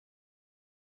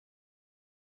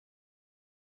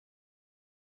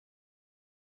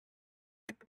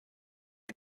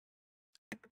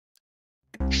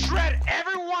Shred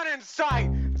everyone in sight!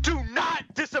 Do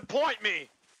not disappoint me!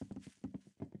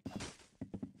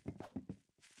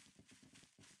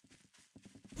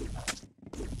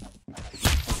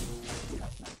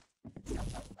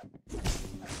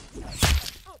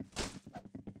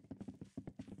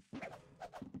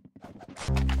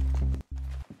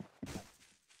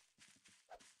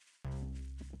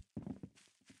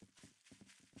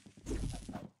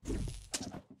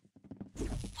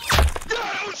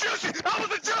 I was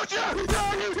the juju! I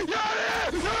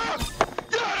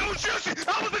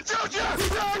was the juju!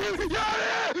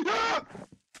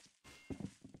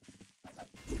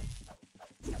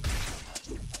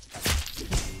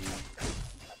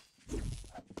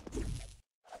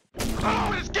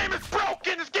 Oh, this game is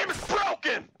broken! This game is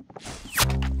broken!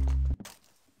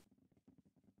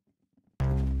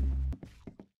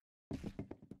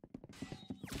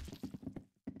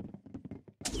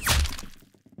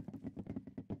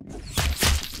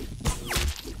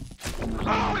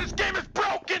 Oh, this game is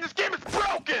broken! This game is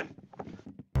broken!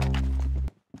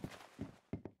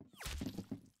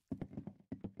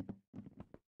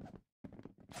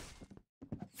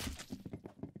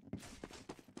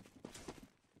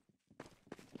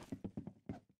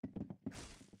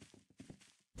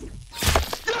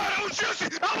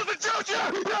 I was the juju!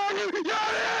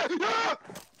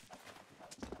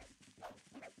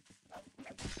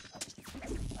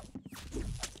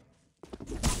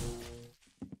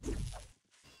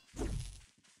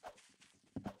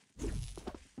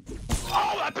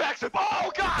 Oh, that backs him!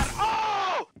 Oh, God!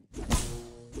 Oh!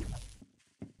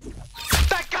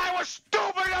 That guy was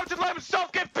stupid enough to let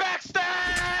himself get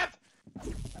backstabbed!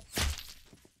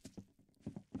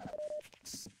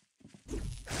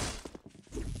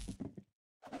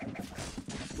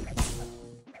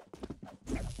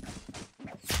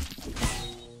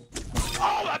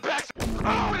 Oh, that backs him!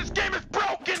 Oh, this game is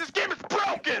broken! This game is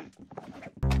broken!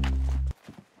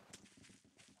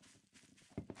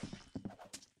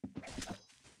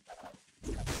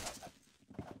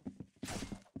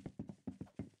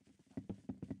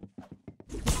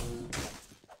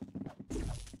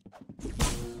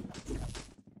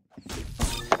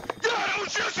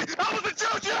 I was the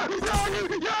juju!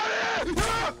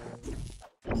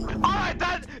 Alright,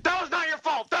 that was not your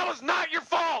fault! That was not your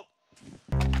fault!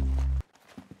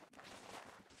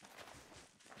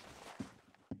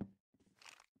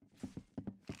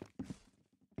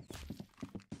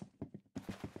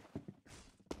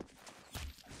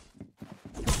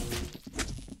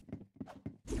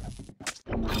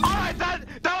 Alright,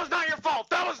 that was not your fault!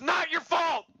 That was not your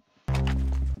fault!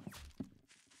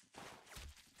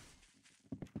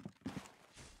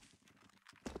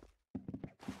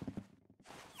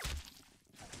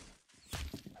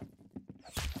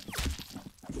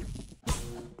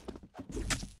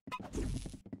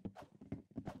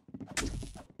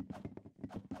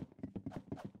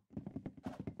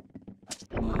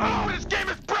 Oh, this game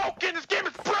is broken! This game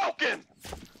is broken!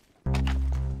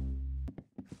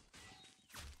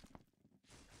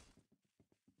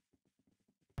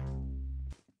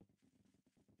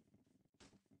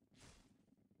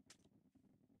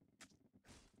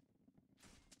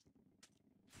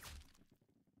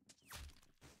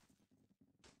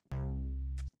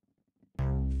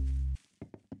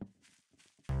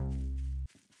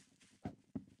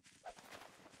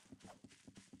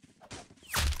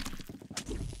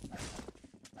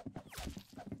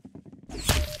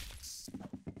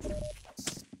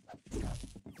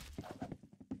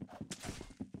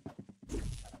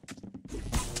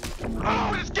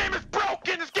 Oh, this game is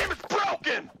broken! This game is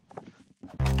broken!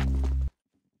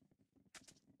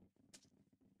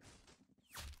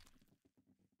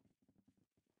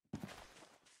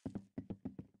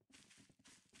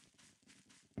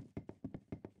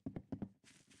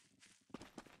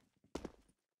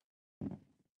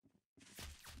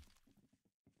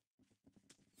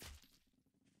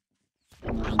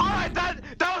 Alright,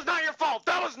 that was not your fault!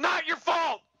 That was not your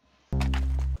fault!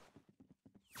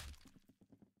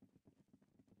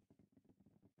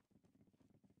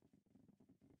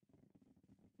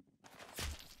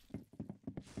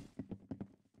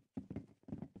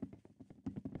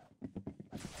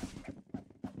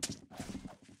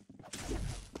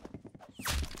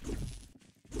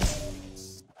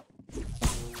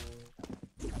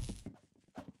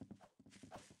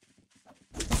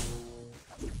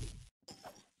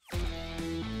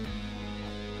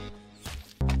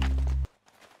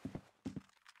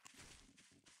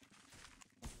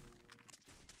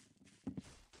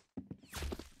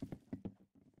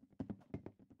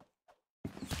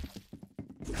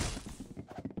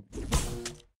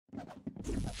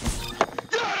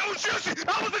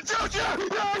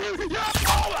 told you! Yeah!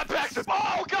 Oh, that backs him!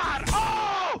 Oh, God!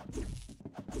 Oh!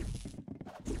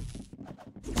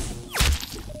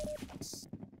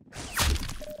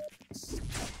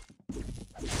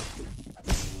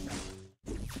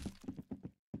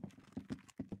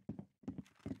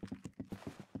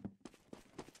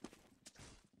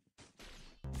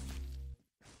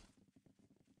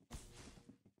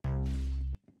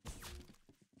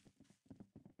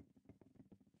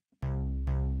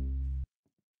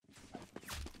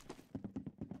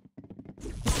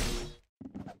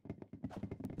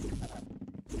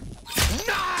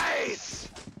 Nice!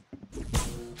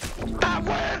 That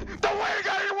win! The win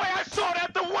got in your way! I saw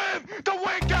that! The win! The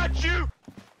win got you!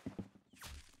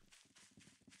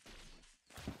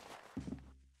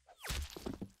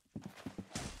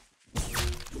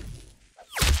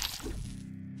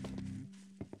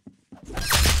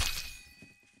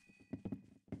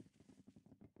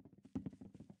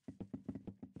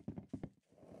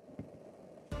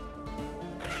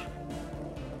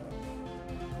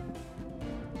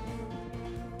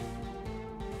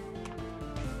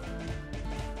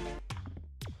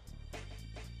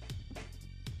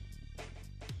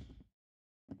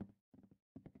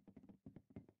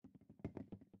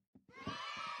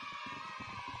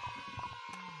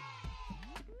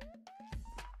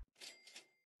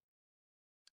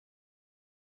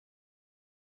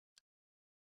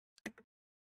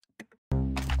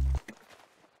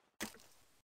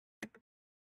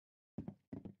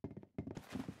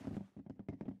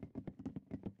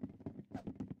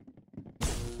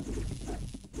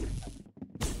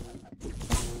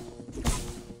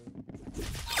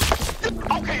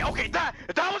 Okay, that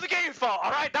was the game's fault,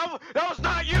 alright? That was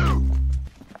not you!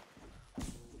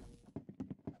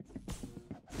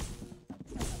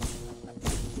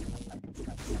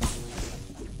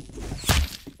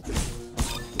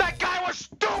 That guy was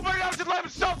stupid enough to let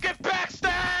himself get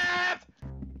backstabbed!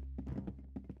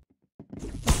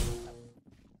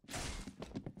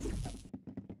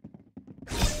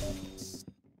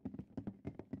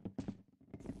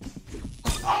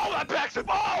 Oh, that backs him!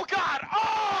 Oh, God!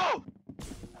 Oh!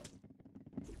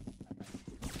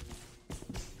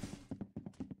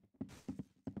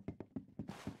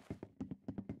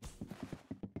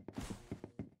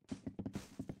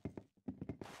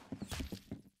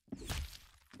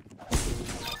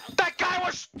 That guy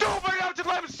was stupid enough to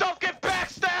let himself get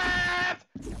backstabbed!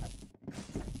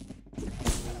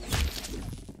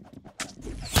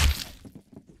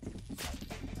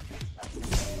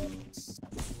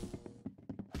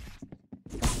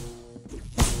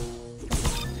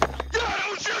 Yeah, that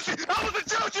was juicy! That was the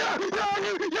juice! Yeah!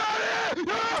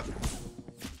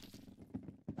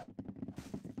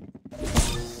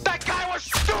 That guy was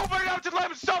stupid enough to let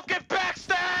himself get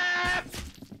backstabbed!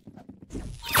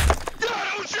 Yeah,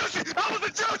 that was juicy! That was the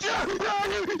juice! Yeah!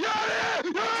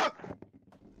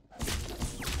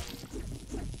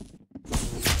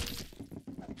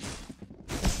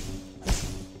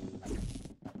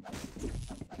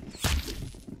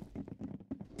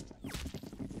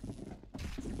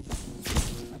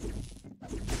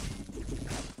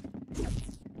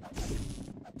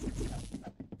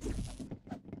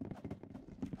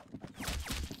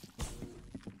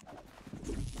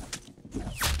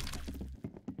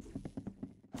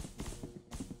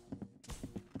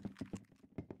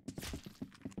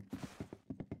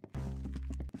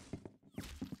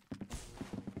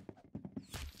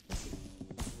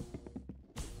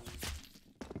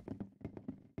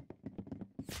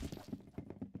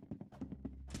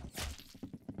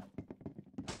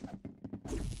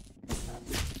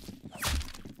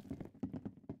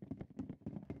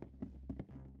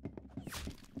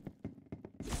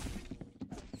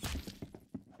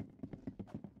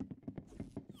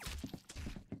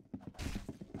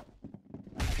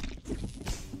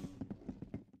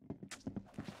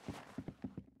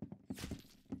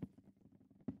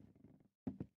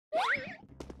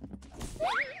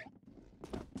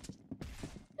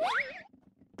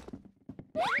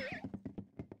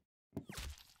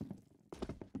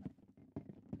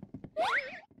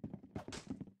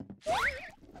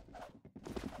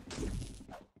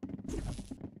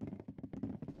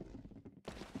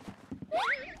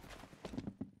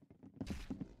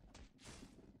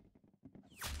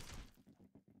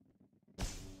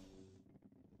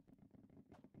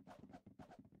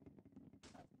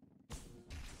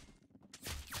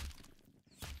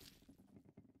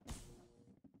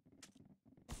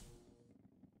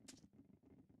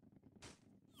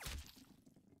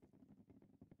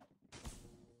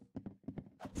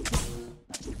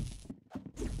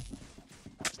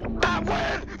 That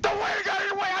win! The win got in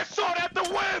your way! I saw that! The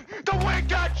win! The win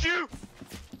got you!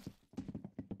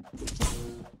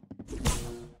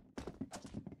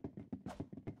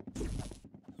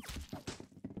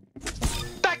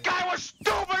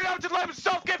 out to let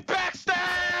himself get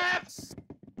backstabbed!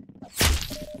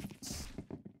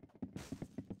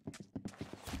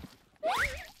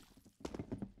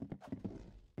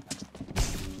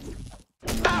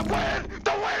 That win!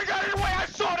 The win got in your way! I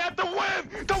saw that! The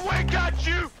win! The win got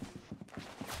you!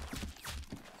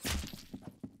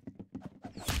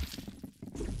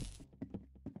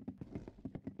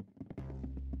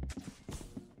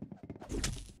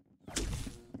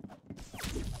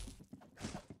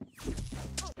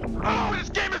 Oh, this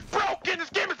game